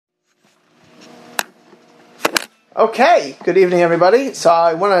Okay, good evening, everybody. So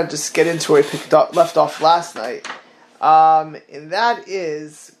I want to just get into where we left off last night, and that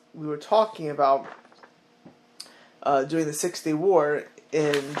is we were talking about during the 6-Day War,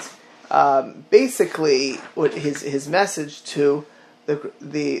 and basically what his message to the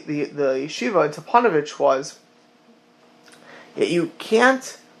yeshiva in Stepanovich was that you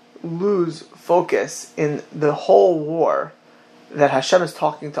can't lose focus in the whole war that Hashem is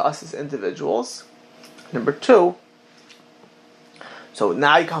talking to us as individuals. Number two, so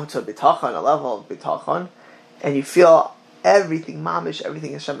now you come to bitachon, a level of bitachon, and you feel everything mamish,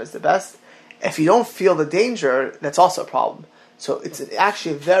 everything Hashem is the best. If you don't feel the danger, that's also a problem. So it's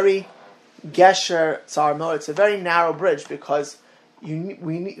actually a very gesher tzar, it's a very narrow bridge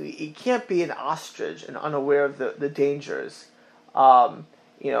you can't be an ostrich and unaware of the dangers. What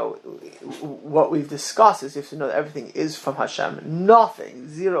we've discussed is you have to know that everything is from Hashem, nothing,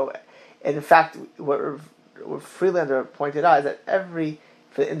 zero. And in fact, what Freelander pointed out is that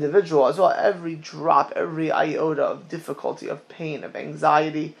for the individual as well, every drop, every iota of difficulty, of pain, of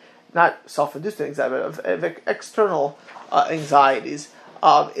anxiety, not self-induced anxiety, but of external anxieties,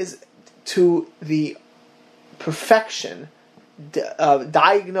 is to the perfection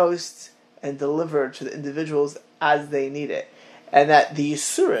diagnosed and delivered to the individuals as they need it. And that the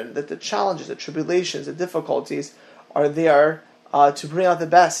yisurin, that the challenges, the tribulations, the difficulties are there to bring out the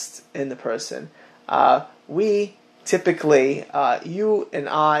best in the person. We typically, you and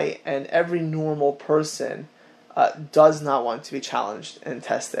I and every normal person does not want to be challenged and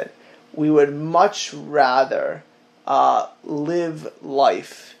tested. We would much rather live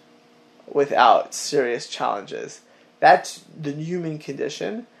life without serious challenges. That's the human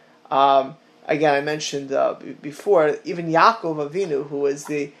condition. Again, I mentioned before, even Yaakov Avinu, who is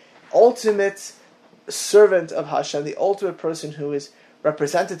the ultimate servant of Hashem, the ultimate person who is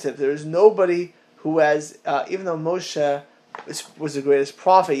representative. There is nobody who has, even though Moshe was the greatest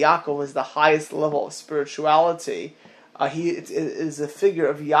prophet, Yaakov was the highest level of spirituality. It is a figure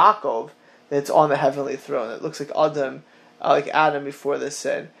of Yaakov that's on the heavenly throne. It looks like Adam before the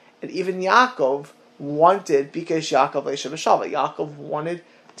sin. And even Yaakov wanted, Bikesh Yaakov Leisha B'Shava, Yaakov wanted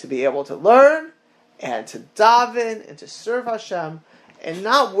to be able to learn and to daven and to serve Hashem and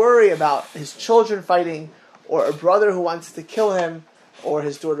not worry about his children fighting or a brother who wants to kill him or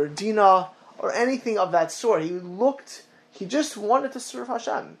his daughter Dinah or anything of that sort. He just wanted to serve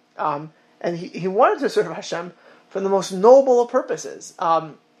Hashem. And he wanted to serve Hashem for the most noble of purposes.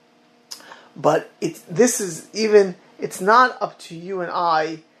 But it's not up to you and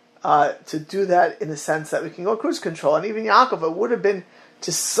I to do that in the sense that we can go cruise control. And even Yaakov, it would have been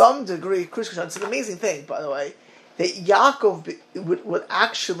to some degree cruise control. It's an amazing thing, by the way, that Yaakov would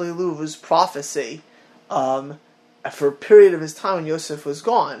actually lose prophecy for a period of his time when Yosef was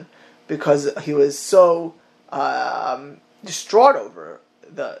gone, because he was so distraught over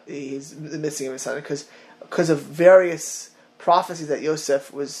the missing of his son, because of various prophecies that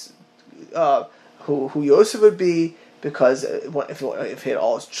Yosef was who Yosef would be, because if he had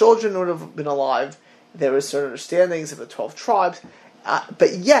all his children would have been alive. There were certain understandings of the 12 tribes,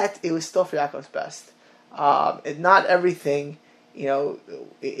 but yet it was still for Yaakov's best. And not everything,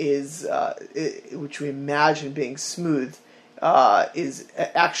 is which we imagine being smooth, is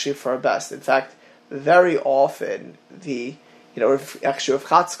actually for our best. In fact, very often actually with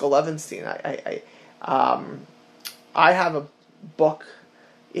Chatzkel Levenstein, I have a book.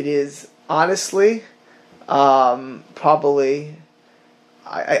 It is honestly, probably,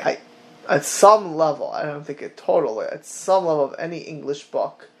 I at some level, I don't think it totally, at some level of any English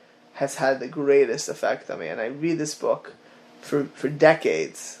book has had the greatest effect on me. And I read this book for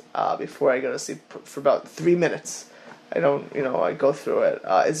decades before I go to sleep for about 3 minutes. I go through it.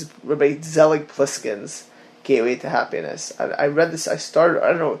 It's Rabbi Zelig Pliskin's Gateway to Happiness. I read this, Hashem,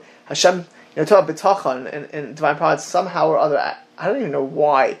 talk about Bitachon and Divine Providence, somehow or other. I don't even know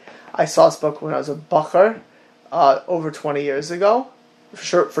why. I saw this book when I was a bacher over 20 years ago.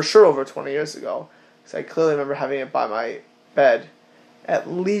 For sure over 20 years ago. So I clearly remember having it by my bed at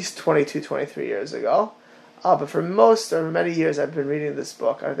least 22, 23 years ago. But for many years I've been reading this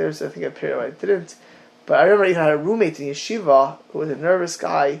book. There's, I think, a period where I didn't. But I remember I even had a roommate in yeshiva who was a nervous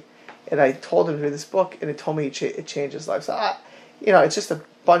guy, and I told him to read this book, and it told me it changed his life. So, it's just a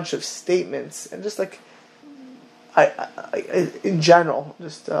bunch of statements, and just like, in general,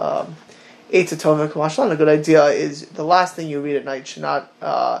 just Eitz Tovik Mashlan, a good idea is the last thing you read at night should not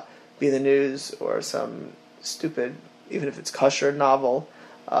be the news or some stupid, even if it's kosher novel.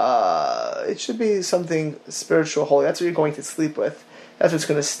 It should be something spiritual, holy. That's what you're going to sleep with. That's what's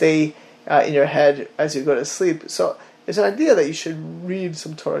going to stay in your head as you go to sleep. So there's an idea that you should read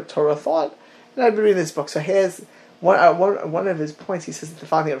some Torah thought. And I've been reading this book. So here's one of his points, he says that the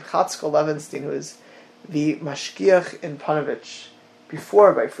founding of Chatzkel Levenstein, who is the Mashgiach in Panovich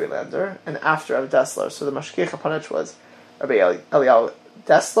before Rabbi Friedlander and after Rabbi Dessler. So the Mashgiach of Panovich was Rabbi Eliyahu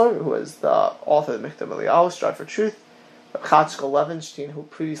Dessler, who was the author of the Mikdam Eliyahu, Strive for Truth. Rabbi Chatzkel Levenstein, who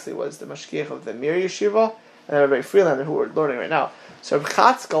previously was the Mashgiach of the Mir Yeshiva, and then Rabbi Friedlander, who we're learning right now. So Rabbi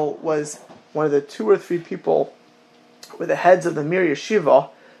Chatzkel was one of the 2 or 3 people were the heads of the Mir Yeshiva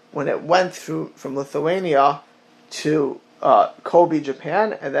when it went through from Lithuania to Kobe,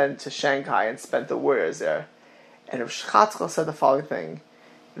 Japan, and then to Shanghai, and spent the warriors there. And Rabbi Chatzkel said the following thing,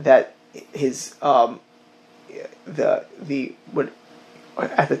 that his what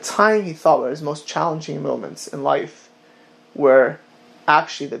at the time he thought were his most challenging moments in life were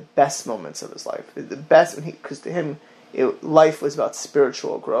actually the best moments of his life. The best, because to him, life was about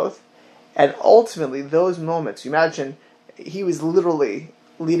spiritual growth. And ultimately, those moments, you imagine, he was literally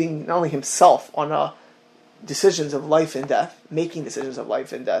leading not only himself on decisions of life and death, making decisions of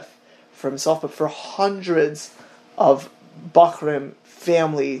life and death for himself, but for hundreds of Bachrim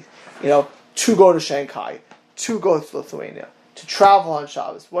family, to go to Shanghai, to go to Lithuania, to travel on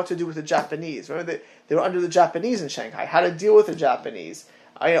Shabbos, what to do with the Japanese. Remember, they were under the Japanese in Shanghai, how to deal with the Japanese.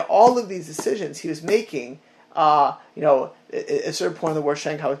 All of these decisions he was making, at a certain point in the war,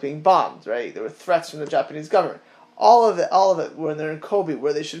 Shanghai was being bombed, right? There were threats from the Japanese government. All of it, when they're in Kobe,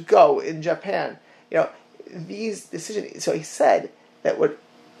 where they should go, in Japan, these decisions. So he said that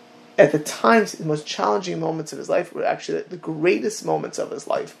at the times, the most challenging moments of his life were actually the greatest moments of his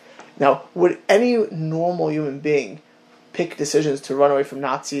life. Now, would any normal human being pick decisions to run away from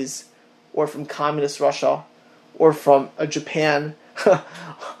Nazis, or from communist Russia, or from Japan,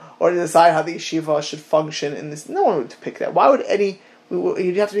 or to decide how the yeshiva should function in this? No one would pick that. Why would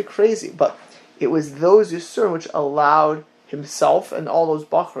you'd have to be crazy. But it was those Yisurim which allowed himself and all those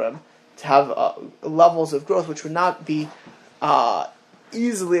Bachrim to have levels of growth which would not be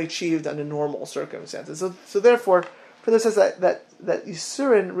easily achieved under normal circumstances. So therefore, for this says that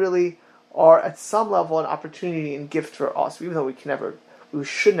Yisurim really are at some level an opportunity and gift for us, even though we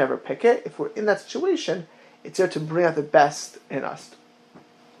should never pick it. If we're in that situation, it's there to bring out the best in us.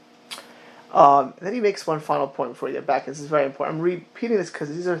 Then he makes one final point before we get back. This is very important. I'm repeating this because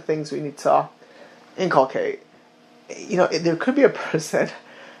these are things we need to inculcate. There could be a person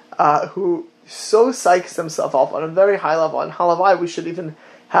who so psychs himself up on a very high level, and halavai we should even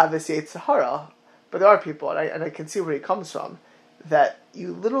have this Yetzer Hara, but there are people, and I can see where he comes from, that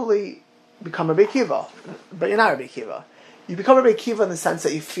you literally become a Rabbi Akiva, but you're not a Rabbi Akiva. You become a Rabbi Akiva in the sense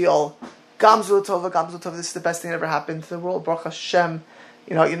that you feel Gamzu Tova, this is the best thing that ever happened to the world, Baruch Hashem.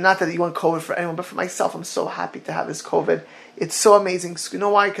 Not that you want COVID for anyone, but for myself, I'm so happy to have this COVID. It's so amazing. You know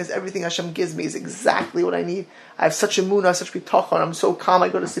why? Because everything Hashem gives me is exactly what I need. I have such emunah, such bitachon. I'm so calm. I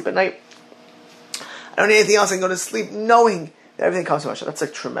go to sleep at night. I don't need anything else. I can go to sleep knowing that everything comes from Hashem. That's a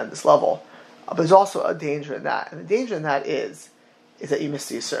tremendous level. But there's also a danger in that. And the danger in that is that you miss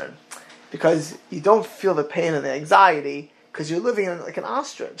the Yisurim. Because you don't feel the pain and the anxiety because you're living like an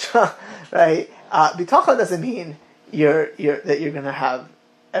ostrich. Right? Bitachon doesn't mean that you're going to have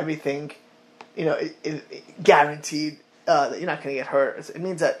everything, guaranteed, that you're not going to get hurt. It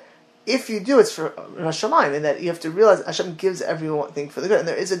means that if you do, it's for Hashemayim, and that you have to realize Hashem gives everything for the good, and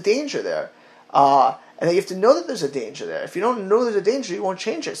there is a danger there, and that you have to know that there's a danger there. If you don't know there's a danger, you won't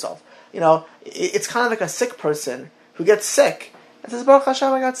change yourself. It's kind of like a sick person who gets sick and says, Baruch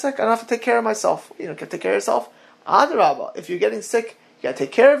Hashem, I got sick, I don't have to take care of myself. You can take care of yourself. Adrabah, if you're getting sick, you got to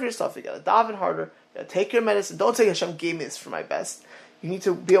take care of yourself. You got to daven harder. You got to take your medicine. Don't say Hashem gave me this for my best. You need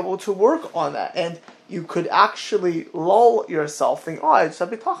to be able to work on that, and you could actually lull yourself, think, I just have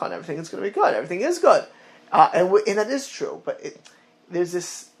bitachon, everything is going to be good, everything is good, and that is true. But there's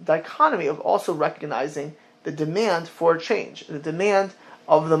this dichotomy of also recognizing the demand for change, the demand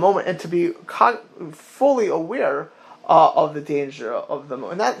of the moment, and to be fully aware of the danger of the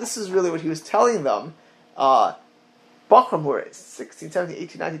moment. And this is really what he was telling them. Bachram were 16, 17,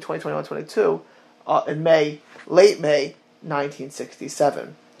 18, 19, 20, 21, 22 in late May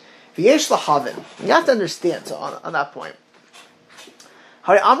 1967. V'yesh lahavin. You have to understand, so on that point.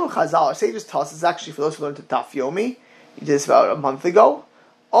 Hari Amru Chazal, our sages tell us, this is actually for those who learned to Daf Yomi. You did this about a month ago.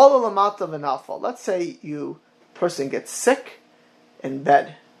 All lamata v'nafal. Let's say person gets sick in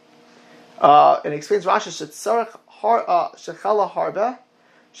bed. And it explains Rashi, shetzarech shechala harbe,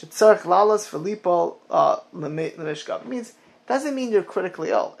 shetzarech lalas filipo lemishka. It means, doesn't mean you're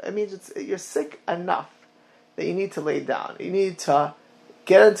critically ill. It means you're sick enough that you need to lay down. You need to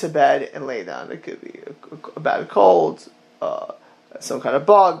get into bed and lay down. It could be a bad cold, some kind of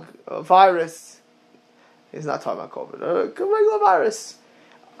bug, a virus. He's not talking about COVID. A regular virus.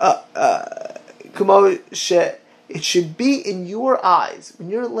 It should be in your eyes when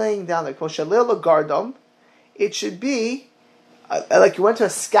you're laying down like Gardam. It should be like you went to a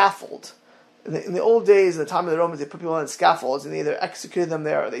scaffold. In the old days, in the time of the Romans, they put people on scaffolds and they either executed them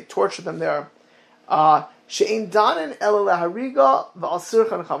there or they tortured them there. She'ein danin ela lahariga v'al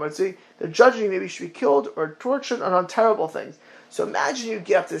sirchan chamer. So they're judging you, maybe you should be killed or tortured and on terrible things. So imagine you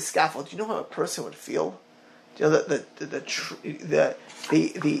get up to the scaffold. Do you know how a person would feel? Do you know the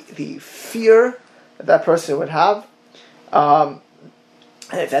fear that person would have? And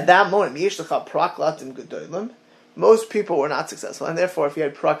if at that moment, most people were not successful, and therefore, if you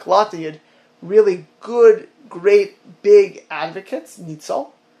had praklatim, you had really good, great, big advocates,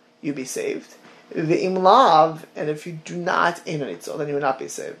 nitzol, you'd be saved. Ve'im lav, and if you do not aim on nitzol, then you will not be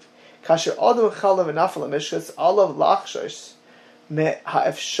saved. Kasher adam chalav v'nafal amishkas alav lachshosh me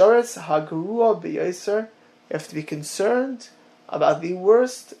ha'efsharetz ha'gerua b'yoser. You have to be concerned about the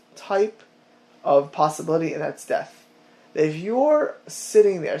worst type of possibility, and that's death. If you're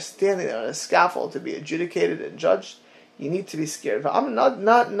sitting there, standing there on a scaffold to be adjudicated and judged, you need to be scared. I'm not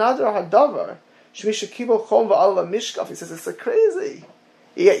hadavar. He says it's so crazy.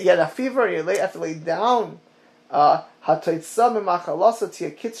 You had a fever, and you have to lay down. That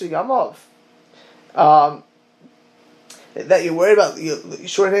you're worried about.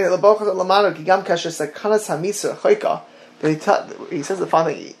 But he says the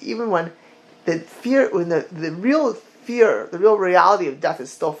following: even when the fear, when the real fear, the real reality of death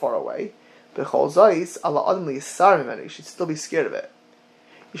is still far away, you should still be scared of it.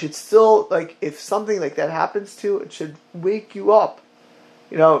 You should still, like, if something like that happens to you, it should wake you up,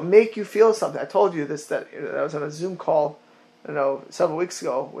 make you feel something. I told you this, that I was on a Zoom call, several weeks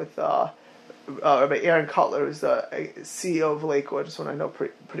ago with Rabbi Aaron Cutler, who's the CEO of Lakewood, just one I know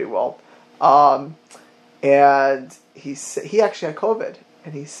pretty well, and he actually had COVID,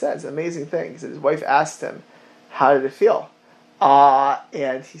 and he says amazing things. And his wife asked him, how did it feel?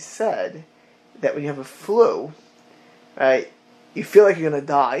 And he said that when you have a flu, right, you feel like you're going to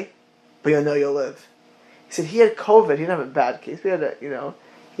die, but you know you'll live. He said he had COVID. He didn't have a bad case.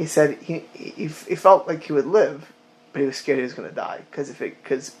 He said he felt like he would live, but he was scared he was going to die because he's in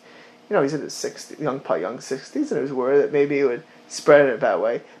his 60s, young 60s, and he was worried that maybe it would spread in a bad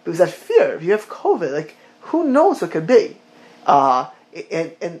way. But it was that fear. If you have COVID, like, who knows what it could be? And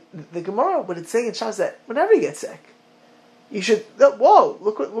the Gemara, what it's saying in Shabbos, that whenever you get sick, you should look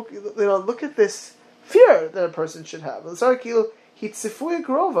at this fear that a person should have. What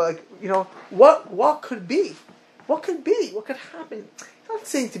could be? What could be? What could happen? It's not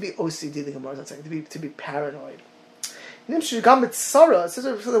saying to be OCD. The Gemara is not saying to be paranoid. It says what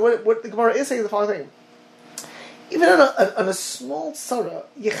the Gemara is saying is the following thing. Even on a small tzara,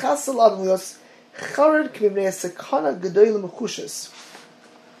 you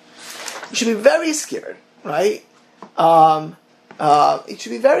should be very scared, right? You should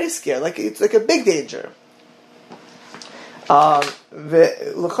be very scared, like it's like a big danger. And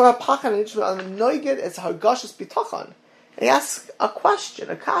he asks a question,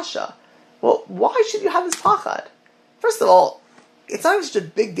 a kasha. Well, why should you have this pachad? First of all, it's not such a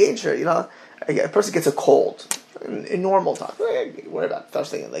big danger, A person gets a cold in normal time. Worry about such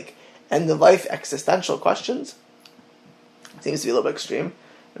thing like end of life existential questions. Seems to be a little bit extreme.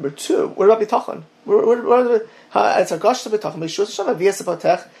 Number two, what about bitachon? It's a gosh to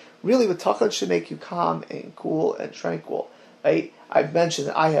bitachon. Really, bitachon should make you calm and cool and tranquil. Right? I've mentioned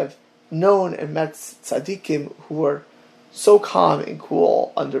that I have known and met tzaddikim who were so calm and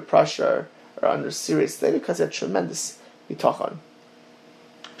cool under pressure or under serious thing because they had tremendous bitachon.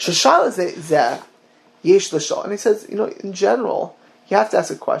 Shashal is yesh l'shal, and he says, in general, you have to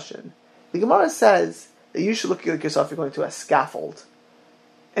ask a question. The Gemara says that you should look at yourself if you're going to a scaffold,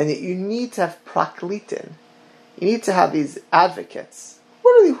 and that you need to have praklitin. You need to have these advocates. Who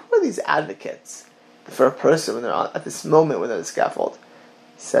are these advocates for a person when they're at this moment when they're at the scaffold?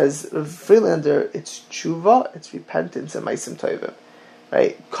 Says Freelander, it's tshuva, it's repentance, and maisim tovim,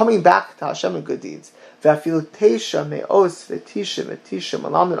 right? Coming back to Hashem and good deeds. If you have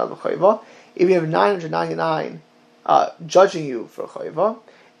 999 judging you for chayva,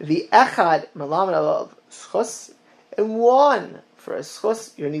 the echad malamed alav schus, and one for a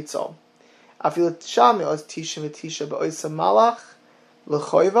schus, your nitzol. Afil tisham os tisha v'tisha ba'oisa malach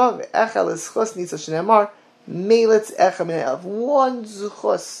l'choiva ve'echad l'schus nitzol shneimar melitz echad min elf. One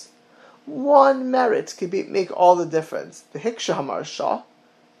zuchus, one merit could make all the difference. The hiksha hamarsha,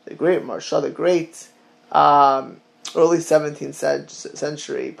 the great marsha, the great early 17th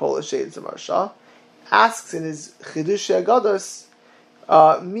century Polish shades of marsha, asks in his Chidushei Agados,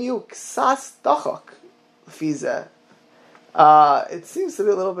 miu ksas dachok l'fizeh. It seems to be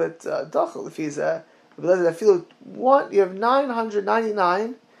a little bit dachok l'fizeh. I feel you have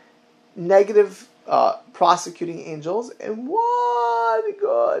 999 negative prosecuting angels and one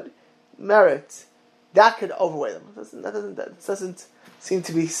good merit. That could overweigh them. That doesn't seem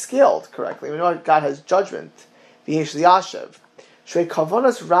to be scaled correctly. We know God has judgment. V'yesh liyashav. Shrei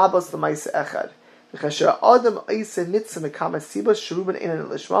kavanas rabos l'maisa echad. V'chasher adam oiseh mitzvah mekama siba sheruben einan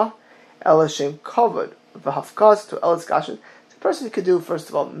lishma el Hashem kavod v'hafkas to elis gashin. The person could do, first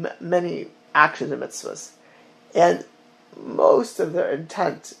of all, many actions and mitzvahs, and most of their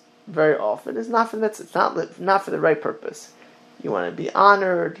intent very often is not for the mitzvah. It's not for the right purpose. You want to be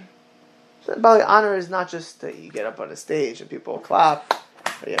honored. So, by the way, honor is not just that you get up on a stage and people clap,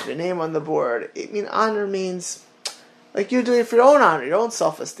 or you have your name on the board. Honor means like you're doing it for your own honor, your own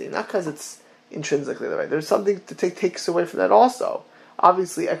self-esteem, not because it's intrinsically the right. There's something to takes away from that also.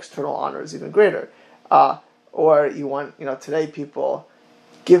 Obviously, external honor is even greater. Or you want, today people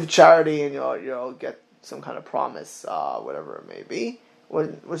give charity and you'll get some kind of promise, whatever it may be,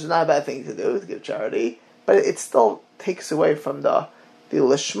 which is not a bad thing to do, to give charity, but it still takes away from the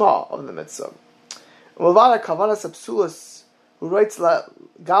lishma of the mitzvah. Ulvada kavanas absulus, who writes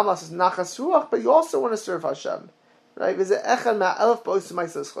gamas nachas ruach, but you also want to serve Hashem, right?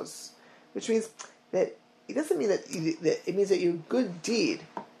 Which means that it doesn't mean that it means that your good deed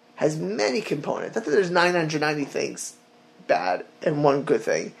has many components. Not that there's 990 things bad and one good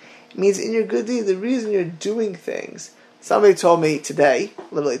thing. It means in your good deed, the reason you're doing things. Somebody told me today,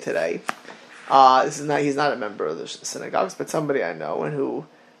 literally today. He's not a member of the synagogues, but somebody I know and who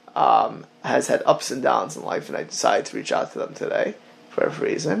has had ups and downs in life, and I decided to reach out to them today for whatever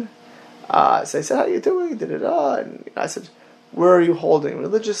reason. So I said, "How are you doing?" And I said, "Where are you holding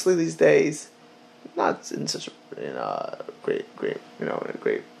religiously these days?" Not in such a great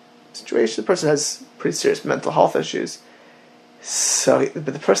situation. The person has pretty serious mental health issues. But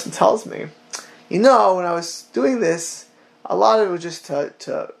the person tells me, when I was doing this, a lot of it was just to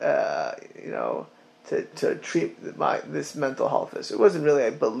treat this mental health issue. It wasn't really I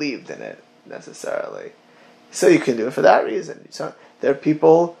believed in it necessarily. So you can do it for that reason. So there are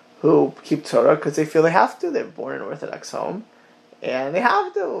people who keep Torah because they feel they have to. They're born in an Orthodox home, and they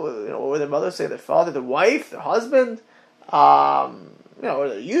have to. Or their mother say, their father, their wife, their husband, or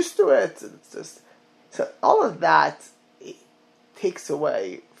they're used to it. It's just so all of that takes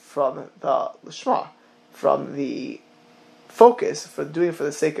away from the lishma, from the focus for doing it for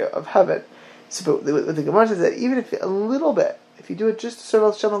the sake of heaven. So, but the Gemara says that even if a little bit, if you do it just to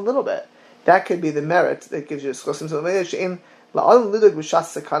serve Hashem a little bit, that could be the merit that gives you a schlosim. So,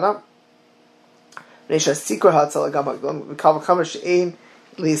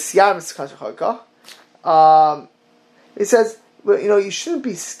 it says, you shouldn't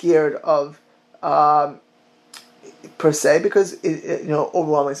be scared of per se, because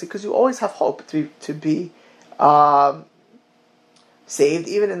overwhelmingly, because you always have hope to be saved,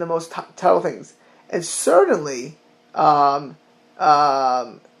 even in the most terrible things. And certainly, usually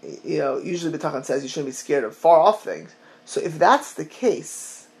B'tachan says you shouldn't be scared of far off things. So if that's the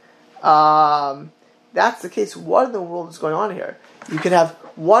case, what in the world is going on here? You can have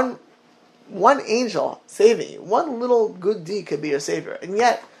one angel saving you. One little good deed could be your savior. And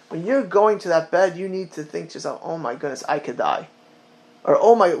yet, when you're going to that bed, you need to think to yourself, oh my goodness, I could die. Or,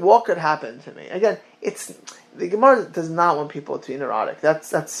 what could happen to me? Again, the Gemara does not want people to be neurotic.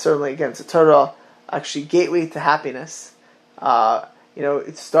 That's certainly, again, it's a Torah, actually, gateway to happiness.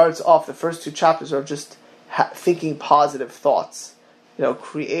 It starts off, the first two chapters are just thinking positive thoughts.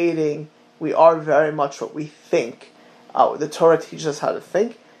 Creating, we are very much what we think. The Torah teaches us how to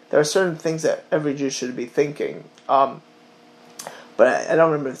think. There are certain things that every Jew should be thinking. But I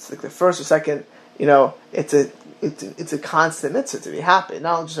don't remember if it's like the first or second. It's a constant mitzvah to be happy.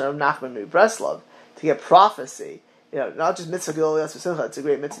 Not just Nachman Breslov to get prophecy. Not just mitzvah Gilul Simcha. It's a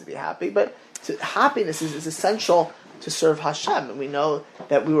great mitzvah to be happy, but happiness is essential to serve Hashem. And we know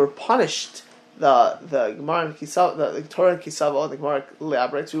that we were punished. The Gemara in Kisav, the Torah in Kisav, the Gemara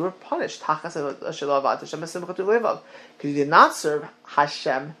elaborates. We were punished because you did not serve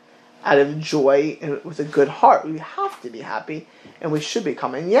Hashem out of joy and with a good heart. We have to be happy, and we should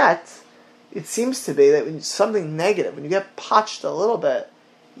become. And yet, it seems to be that when something negative, when you get potched a little bit,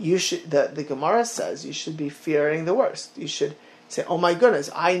 you should. The Gemara says you should be fearing the worst. You should say, "Oh my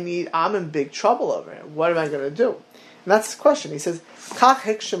goodness, I'm in big trouble over here. What am I going to do?" And that's the question. He says, "Kach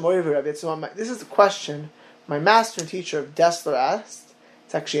hikshemoy v'Rebbe." So this is the question my master and teacher of Dessler asked.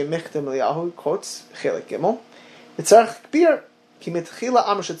 It's actually a Michtam Eliyahu, who quotes Chelik Gimel.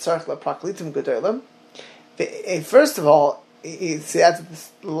 First of all, he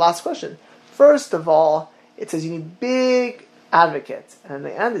adds the last question. First of all, it says you need big advocates, and in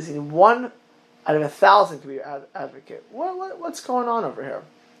the end, is you need one out of 1,000 can be your advocate. What's going on over here?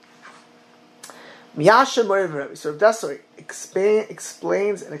 Miyasha Moriv, so Rav Dessler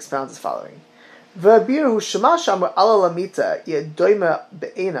explains and expounds as following. When you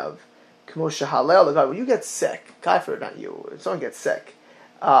get sick, God forbid, not you, if someone gets sick,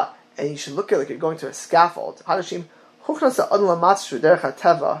 and you should look at it like you're going to a scaffold.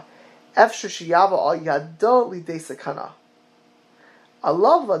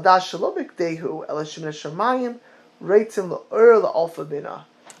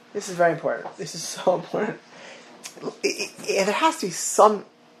 This is very important. This is so important. There has to be some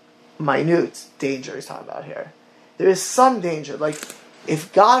minute danger he's talking about here. There is some danger. Like,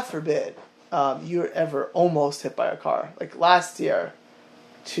 if God forbid, you're ever almost hit by a car. Like last year,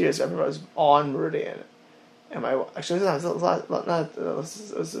 2 years ago, I remember I was on Meridian. And it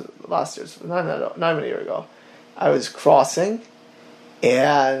was last year, not even a year ago. I was crossing,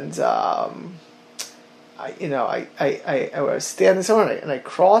 and I was standing somewhere, and I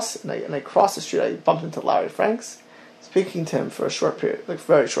crossed the street. I bumped into Larry Franks, speaking to him for a short period, like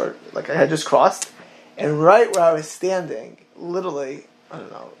very short, like I had just crossed, and right where I was standing, literally, I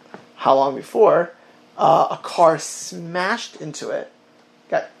don't know how long before, a car smashed into it.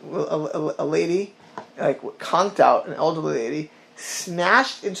 Got a lady, like conked out, an elderly lady,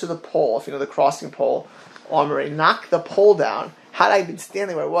 smashed into the pole, if you know the crossing pole, armory, knocked the pole down. Had I been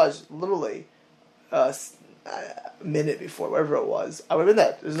standing where I was, literally, a minute before, wherever it was, I would have been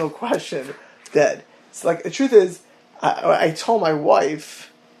dead. There's no question, dead. So, like, the truth is, I told my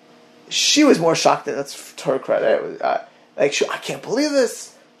wife, she was more shocked than that's to her credit. It was, I can't believe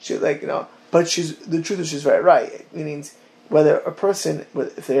this. She but the truth is, she's very right. Meaning, whether a person,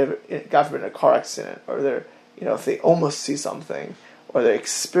 if they ever, God forbid, in a car accident, or they're, if they almost see something, or they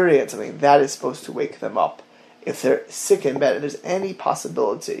experience something, that is supposed to wake them up. If they're sick in bed, if there's any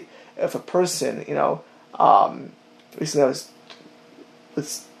possibility, if a person, recently I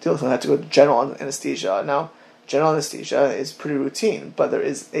had to go to general anesthesia. Now, general anesthesia is pretty routine, but there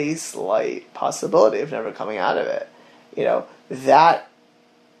is a slight possibility of never coming out of it. That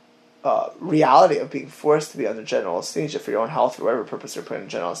reality of being forced to be under general anesthesia for your own health, for whatever purpose you're put in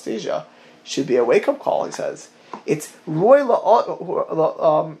general anesthesia, should be a wake-up call, he says. It's Roy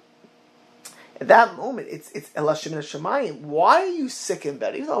at that moment, it's Elashim and Shemayim. Why are you sick in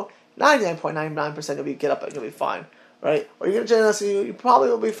bed? Even though 99.99% you'll get up and you'll be fine, right? Or you're going to general anesthesia, you probably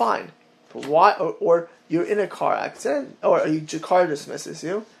will be fine. But why? Or you're in a car accident, or your car dismisses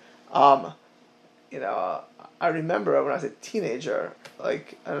you. I remember when I was a teenager,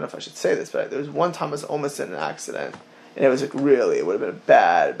 like, I don't know if I should say this, but there was one time I was almost in an accident, and it was like really, it would have been a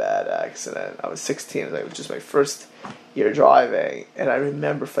bad accident. I was 16, it was just my first year driving, and I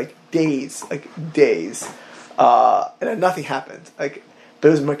remember for days, and nothing happened, but it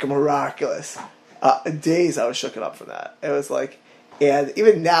was like miraculous. Days I was shooken up from that. It was like, and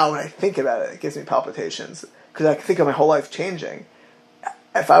even now when I think about it, it gives me palpitations, because I can think of my whole life changing.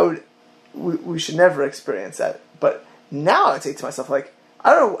 If I would, we should never experience that. But now I say to myself, I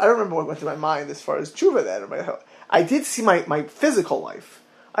don't remember what went through my mind as far as tshuva then. I did see my physical life.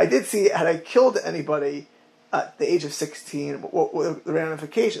 I did see, had I killed anybody at the age of 16, what the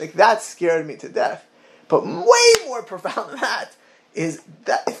ramification, that scared me to death. But way more profound than that is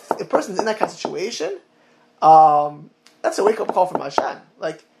that if a person's in that kind of situation, that's a wake-up call from Hashem.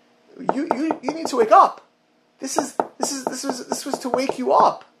 You need to wake up. This was to wake you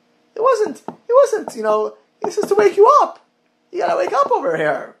up. It wasn't, this is to wake you up. You gotta wake up over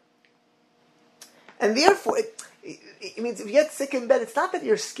here. And therefore, it means if you get sick in bed, it's not that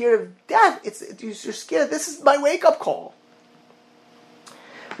you're scared of death, you're scared, this is my wake-up call.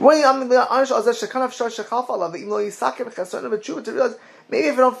 To realize, maybe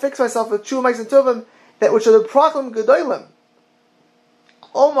if I don't fix myself with tshuva, ma'asim tovim, that which are the praklim gedolim,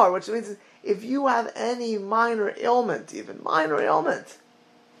 Omar, which means if you have any minor ailment,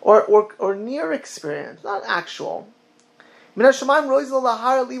 or near experience, not actual, from Shemaim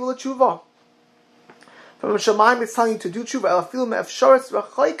it's telling you to do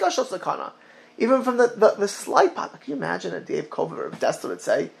tshuva, even from the slight possibility. Can you imagine a Dave Kovar of Dessler would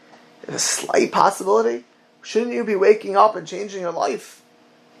say, there's a slight possibility? Shouldn't you be waking up and changing your life?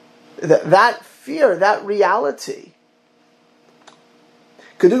 That fear, that reality.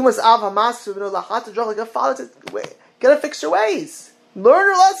 Gotta fix your ways. Learn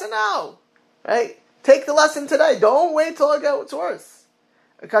your lesson now. Right? Take the lesson today. Don't wait till it gets worse.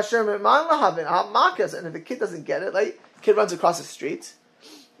 And if the kid doesn't get it, kid runs across the street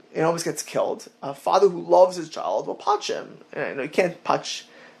and almost gets killed. A father who loves his child will punch him. You can't punch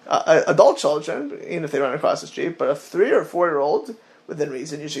adult children, even if they run across the street, but a 3 or 4 year old within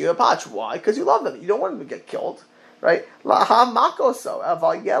reason, you should give a patch. Why? Because you love them. You don't want them to get killed, right? But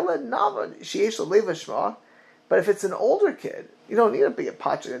if it's an older kid, you don't need a big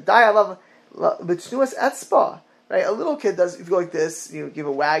patch. Right? A little kid does, if you go like this, you give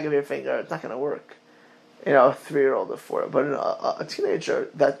a wag of your finger, it's not going to work. A 3-year-old or 4. But a teenager,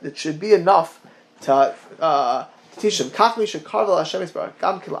 that it should be enough to teach them.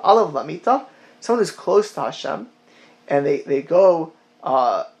 Someone who's close to Hashem, and they go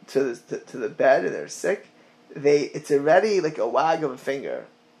to the bed and they're sick. It's already like a wag of a finger.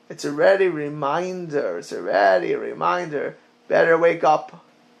 It's already a reminder. Better wake up.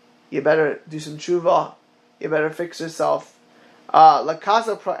 You better do some tshuva. You better fix yourself.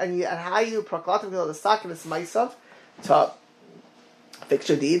 And how you proclaim the sacrifice myself to fix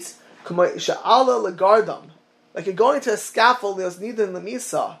your deeds. Like you're going to a scaffold. There's neither in the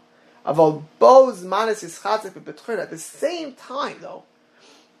misa. At the same time, though,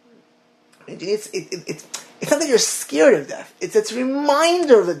 it's not that you're scared of death. It's a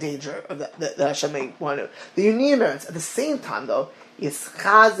reminder of the danger of that Hashem may want to. The unique merits. At the same time, though, it's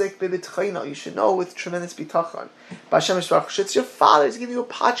chazik b'bitchayno. You should know with tremendous bitachon. It's your father. He's giving you a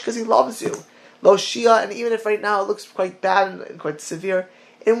patch because he loves you. Lo shia, and even if right now it looks quite bad and quite severe,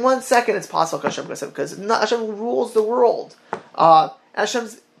 in 1 second it's possible because Hashem rules the world.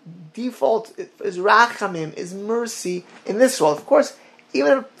 Hashem's default is rachamim, is mercy in this world. Of course,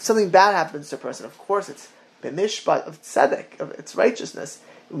 even if something bad happens to a person, of course it's b'mishpat of tzedek, of its righteousness.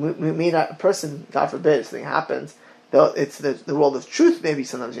 We mean a person, God forbid, if something happens, though it's the world of truth, maybe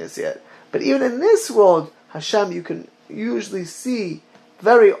sometimes you see it. But even in this world, Hashem, you can usually see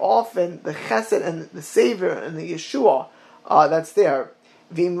very often the chesed and the Savior and the Yeshua that's there.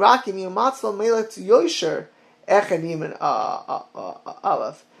 V'im rakim yumatzlo melet yosher echanim and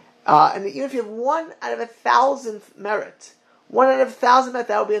aleph. And even if you have 1 out of 1,000 merit, 1 out of 1,000 merit,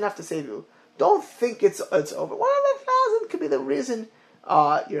 that will be enough to save you. Don't think it's over. 1 out of 1,000 could be the reason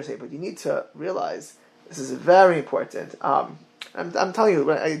you're saved, but you need to realize this is very important. I'm telling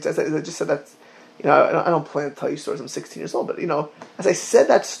you, I just said that. I don't plan to tell you stories. I'm 16 years old, but as I said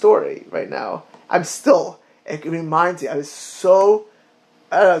that story right now, it reminds me. I was so.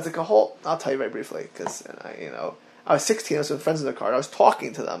 I don't know. It's like a whole. I'll tell you very briefly because I was 16. I was with friends in the car. And I was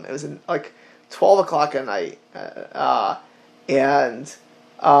talking to them. It was like 12 o'clock at night, and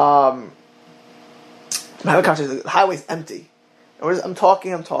I'm having a conversation. The highway's empty. I'm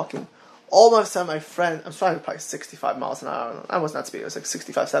talking. All of a sudden, my friend, I'm driving probably 65 miles an hour. I was not speeding. It was like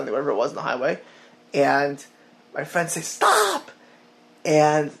 65, 70, whatever it was on the highway. And my friend says, "Stop!"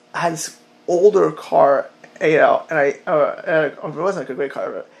 And I had this older car, and it wasn't like a great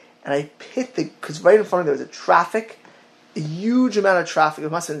car, and I hit because right in front of me there was a huge amount of traffic.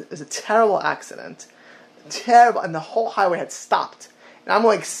 It was a terrible accident. Terrible. And the whole highway had stopped. And I'm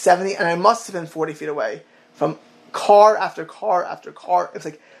like 70, and I must have been 40 feet away from car after car after car. It was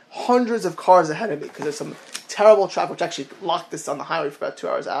like hundreds of cars ahead of me because there's some terrible traffic, which actually locked us on the highway for about 2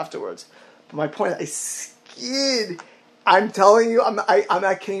 hours afterwards. But my point is, I skid. I'm telling you, I'm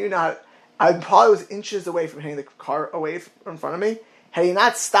not kidding you not. I probably was inches away from hitting the car away in front of me. Had he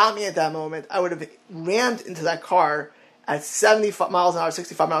not stopped me at that moment, I would have rammed into that car at 75 miles an hour,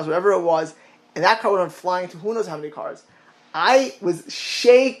 65 miles, whatever it was, and that car would have been flying to who knows how many cars. I was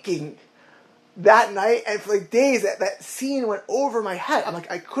shaking that night, and for like days, that scene went over my head. I'm like,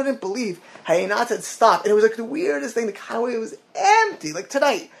 I couldn't believe had he not said stop. And it was like the weirdest thing. The highway was empty. Like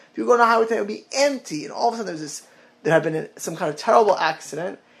tonight, if you go on the highway tonight, it would be empty. And all of a sudden, there had been some kind of terrible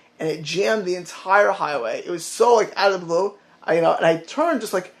accident, and it jammed the entire highway. It was so like out of the blue. And I turned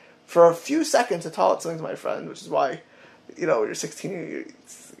just like for a few seconds to tell something to my friend, which is why, when you're 16,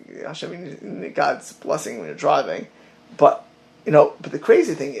 God's blessing when you're driving. But the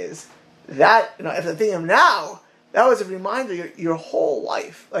crazy thing is that, if I'm thinking of now, that was a reminder your whole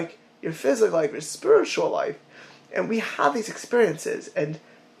life, like your physical life, your spiritual life, and we have these experiences, and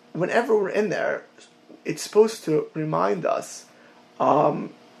whenever we're in there, it's supposed to remind us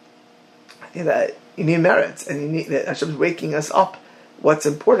that you need merits, and you need that Hashem's waking us up what's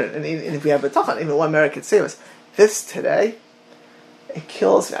important, and if we have a tachan, even one merit could save us. This today, it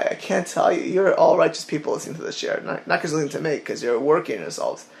kills me. I can't tell you. You're all righteous people listening to this share, not because you're listening to me, because you're working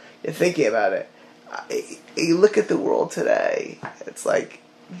yourselves. You're thinking about it. You look at the world today. It's like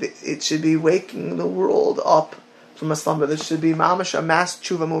it should be waking the world up from a slumber. There should be mamash, a mass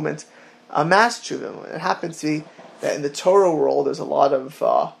tshuva movement. It happens to be that in the Torah world, there's a lot of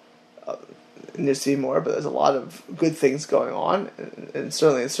and you see more, but there's a lot of good things going on, and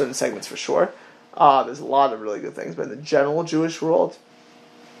certainly in certain segments for sure. There's a lot of really good things, but in the general Jewish world,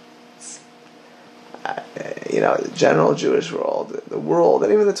 the general Jewish world, the world,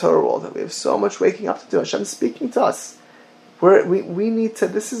 and even the Torah world, that we have so much waking up to do. Hashem's speaking to us. We need to.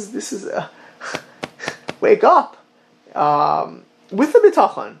 This is wake up with the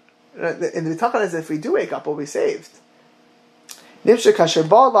bitachon. And the bitachon is, if we do wake up, we'll be saved. Nimshek kasher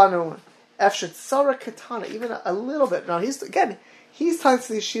ba'alanu efshet tzara katana, even a little bit. Now he's talking to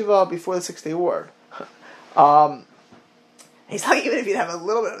the yeshiva before the 6 Day War. He's talking even if you have a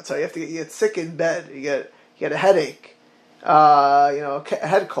little bit of tzara, you get sick in bed, you get a headache, a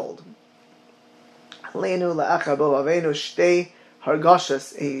head cold. Leinu la'acha b'avenu shtei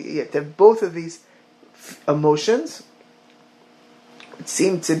hargashas. To have both of these emotions, it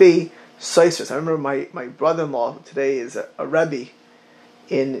seemed to be soisus. I remember my brother-in-law today is a Rebbe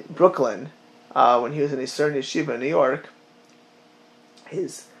in Brooklyn. When he was in a certain yeshiva in New York,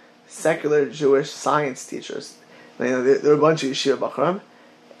 his secular Jewish science teachers, there were a bunch of yeshiva bachram,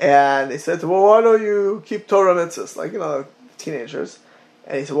 and they said to him, well, why don't you keep Torah mitzvahs, like, teenagers?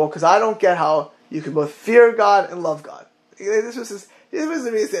 And he said, well, because I don't get how you can both fear God and love God. This was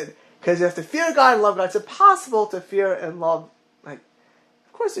the reason. Because you have to fear God and love God. It's impossible to fear and love. Of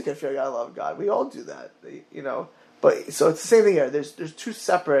course you can fear God and love God. We all do that, But so it's the same thing here. There's two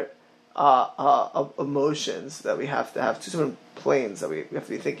separate emotions that we have to have, two different planes that we have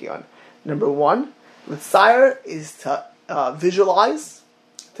to be thinking on. Number one, the desire is to visualize.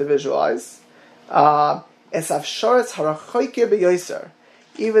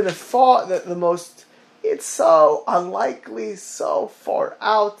 Even the most, it's so unlikely, so far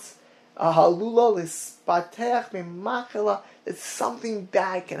out. That something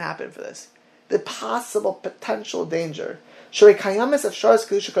bad can happen for this. The possible potential danger. And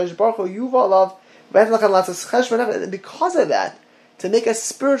because of that, to make a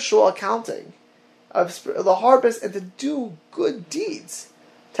spiritual accounting of the harvest and to do good deeds,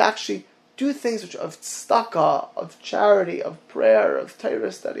 to actually do things which of tzedakah, of charity, of prayer, of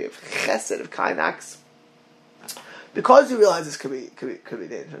Torah study, of chesed, of kind acts. Because you realize this could be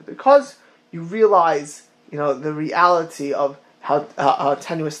dangerous. Because you realize, the reality of how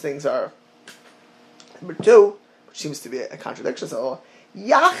tenuous things are. Number two, which seems to be a contradiction, so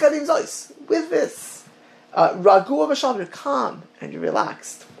with this, ragu v'shalom, you're calm and you're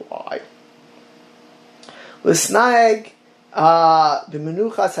relaxed. Why? L'snaeg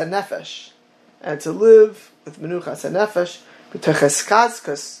b'menuchas hanefesh, and to live with menuchas hanefesh,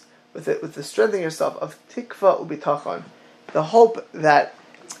 b'techeskazkas, with the strengthening yourself of tikva ubitachon, the hope that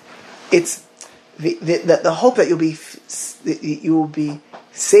it's the hope that you will be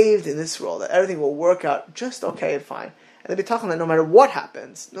saved in this world, that everything will work out just okay and fine, and the bitachon that no matter what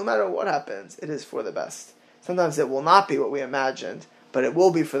happens, it is for the best. Sometimes it will not be what we imagined, but it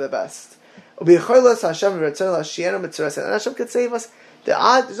will be for the best. And Hashem could save us.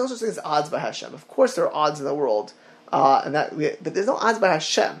 There's no such thing as odds by Hashem. Of course, there are odds in the world, but there's no odds by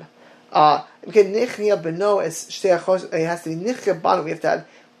Hashem. It has to be nichya banu. We have to have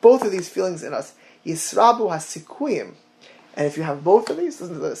both of these feelings in us. Yisrabu hasikuyim. And if you have both of these,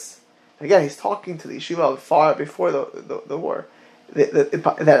 listen to this. Again, he's talking to the yeshiva far before the war.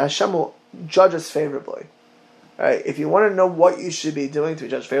 That Hashem will judge us favorably. Right? If you want to know what you should be doing to be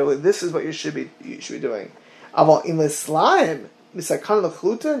judged favorably, this is what you should be doing. Aval in l'slaim misakan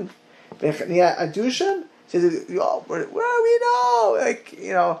l'chlutin v'chnia adushan. Says, where we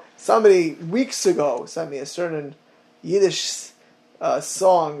know? Somebody weeks ago sent me a certain Yiddish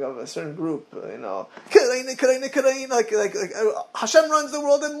song of a certain group. Hashem runs the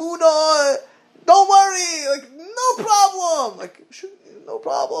world in Muna. Don't worry, no problem. No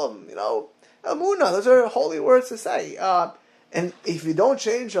problem. Amuna, those are holy words to say. And if you don't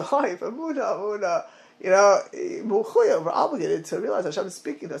change your life, Amuna, we're obligated to realize Hashem is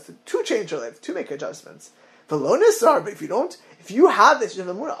speaking to us to change your life, to make adjustments. But if you have this,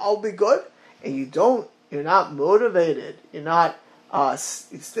 Amuna, I'll be good, and you're not motivated, you're not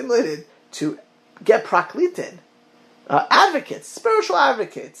stimulated to get praklitin, advocates, spiritual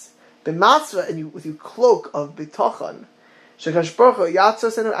advocates, b'matzvah, and with your cloak of bitachon. Shekadosh Baruch Hu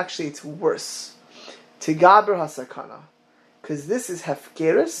yatzos, actually it's worse. Tigaber hasakana, because this is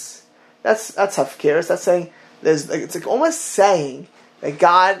hefkeris. That's hefkeris. That's saying it's almost saying that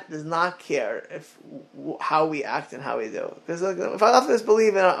God does not care how we act and how we do. Because if I have this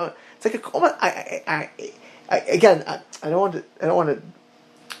belief in, it's I don't want to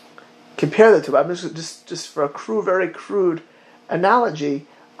compare the two, but I'm just for a very crude analogy.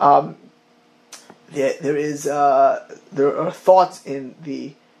 There are thoughts in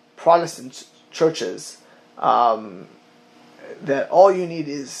the Protestant churches that all you need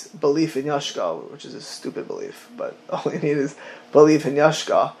is belief in Yashka, which is a stupid belief, but all you need is belief in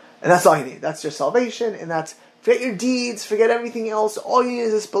Yashka, And that's all you need. That's your salvation, and that's, forget your deeds, forget everything else. All you need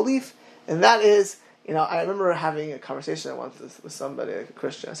is this belief, and that is, I remember having a conversation once with somebody, like a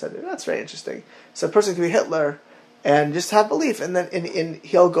Christian. I said, that's very interesting. So a person can be Hitler and just have belief, and then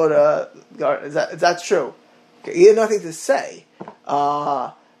he'll go to God. Is that true? Okay, he had nothing to say.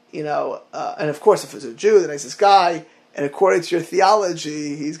 And of course, if it's a Jew, the nicest guy, and according to your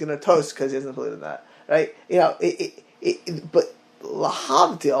theology, he's going to toast because he doesn't believe in that, right? But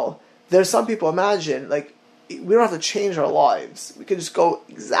lahavdil, there's some people imagine, like, we don't have to change our lives. We can just go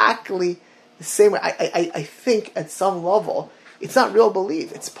exactly the same way. I think at some level, it's not real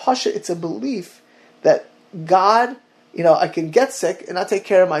belief. It's pasha. It's a belief that God, I can get sick and not take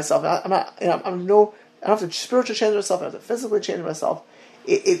care of myself. I don't have to spiritually change myself. I don't have to physically change myself.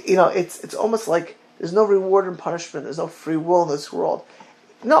 It's almost like there's no reward and punishment. There's no free will in this world.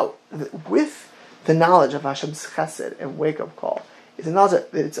 No, with the knowledge of Hashem's chesed and wake-up call, it's a knowledge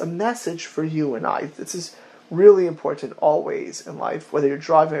that it's a message for you and I. This is really important always in life, whether you're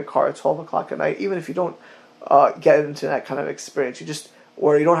driving a car at 12 o'clock at night, even if you don't get into that kind of experience,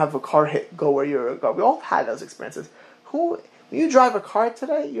 or you don't have a car go where you're going. We all had those experiences. When you drive a car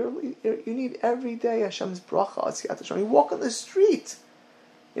today, you need every day Hashem's bracha. You walk on the street,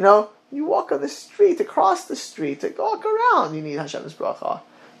 you walk on the street, across the street, to walk around, you need Hashem's bracha.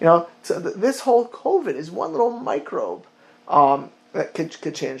 So this whole COVID is one little microbe that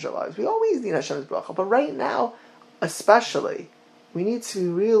could change our lives. We always need Hashem's bracha, but right now, especially, we need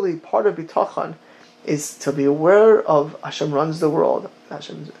to really, part of bitachon is to be aware of Hashem runs the world.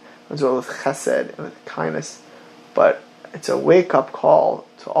 Hashem runs the world with chesed and with kindness, but it's a wake-up call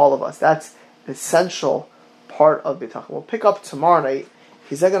to all of us. That's an essential part of bitachon. We'll pick up tomorrow night.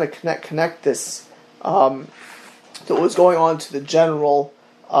 He's then going to connect this to what's going on to the general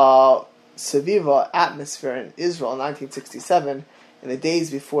Seviva atmosphere in Israel in 1967, in the days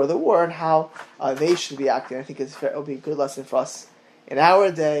before the war, and how they should be acting. I think it'll be a good lesson for us in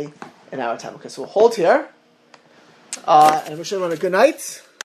our day, in our time. Okay, so we'll hold here, and wish everyone a good night.